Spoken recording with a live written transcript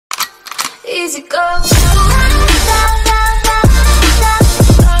easy go.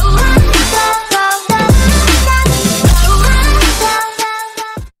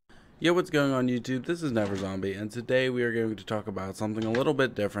 Yo, what's going on YouTube? This is Never Zombie, and today we are going to talk about something a little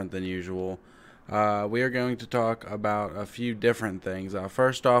bit different than usual. We are going to talk about a few different things.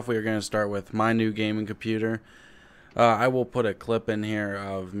 First off, we are going to start with my new gaming computer. I will put a clip in here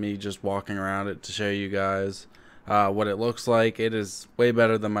of me just walking around it to show you guys what it looks like. It is way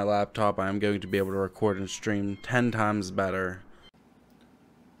better than my laptop. I am going to be able to record and stream 10 times better.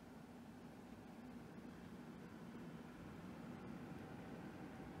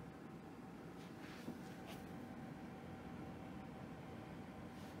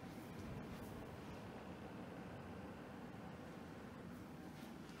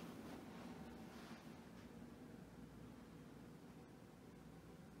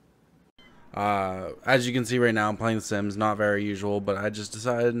 As you can see right now, I'm playing The Sims. Not very usual, but I just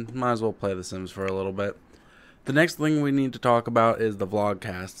decided might as well play The Sims for a little bit. The next thing we need to talk about is the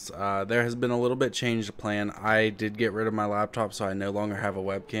vlogcasts. There has been a little bit changed plan. I did get rid of my laptop, so I no longer have a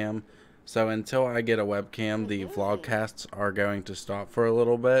webcam. So until I get a webcam, the vlogcasts are going to stop for a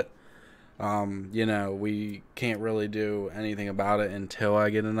little bit. You know, we can't really do anything about it until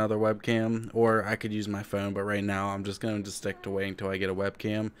I get another webcam, or I could use my phone, but right now I'm just going to stick to waiting until I get a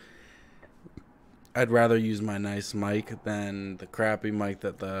webcam. I'd rather use my nice mic than the crappy mic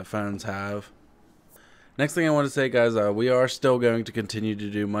that the phones have. Next thing I want to say, guys, we are still going to continue to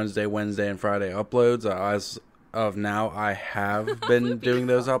do Monday, Wednesday, and Friday uploads. As of now, I have been doing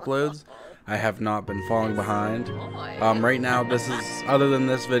those uploads. I have not been falling behind. Right now, other than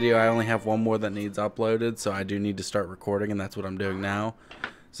this video, I only have one more that needs uploaded, so I do need to start recording, and that's what I'm doing now.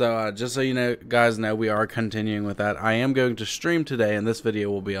 So just so you know, guys know, we are continuing with that. I am going to stream today, and this video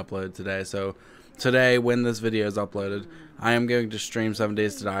will be uploaded today. So today, when this video is uploaded, I am going to stream 7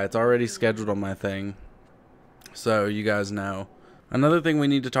 Days to Die. It's already scheduled on my thing, so you guys know. Another thing we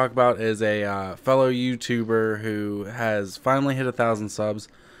need to talk about is a fellow YouTuber who has finally hit 1,000 subs.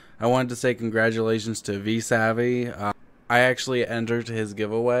 I wanted to say congratulations to VSavvy. I actually entered his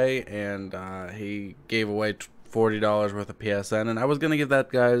giveaway, and he gave away $40 worth of PSN, and I was going to give that,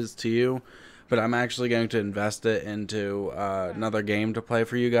 guys, to you, but I'm actually going to invest it into another game to play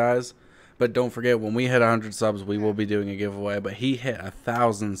for you guys. But don't forget, when we hit 100 subs, we will be doing a giveaway. But he hit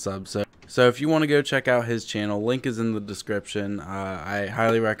 1,000 subs. So if you want to go check out his channel, link is in the description. I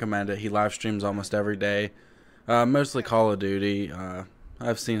highly recommend it. He live streams almost every day. Mostly Call of Duty.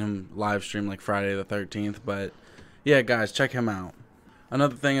 I've seen him live stream like Friday the 13th. But yeah, guys, check him out.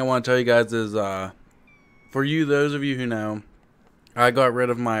 Another thing I want to tell you guys is, for you, those of you who know, I got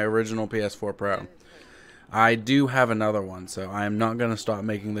rid of my original PS4 Pro. I do have another one, so I am not going to stop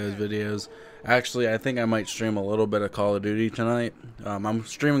making those videos. Actually, I think I might stream a little bit of Call of Duty tonight. I'm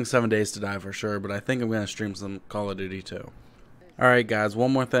streaming 7 Days to Die for sure, but I think I'm going to stream some Call of Duty too. Alright guys,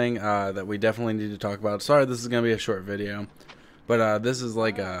 one more thing that we definitely need to talk about. Sorry this is going to be a short video, but this is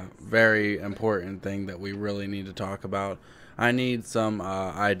like a very important thing that we really need to talk about. I need some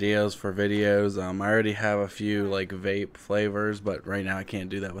ideas for videos. I already have a few like vape flavors, but right now I can't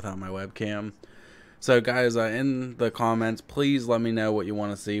do that without my webcam. So guys, in the comments, please let me know what you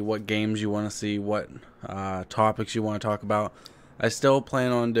want to see, what games you want to see, what topics you want to talk about. I still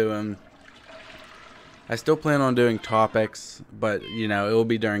plan on doing topics, but you know, it will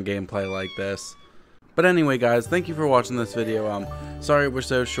be during gameplay like this. But anyway, guys, thank you for watching this video. Sorry it was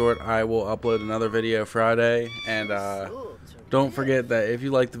so short. I will upload another video Friday, and don't forget that if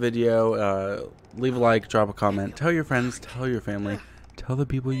you like the video, leave a like, drop a comment, tell your friends, tell your family. Tell the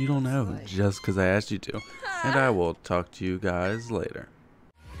people you don't know just because I asked you to. And I will talk to you guys later.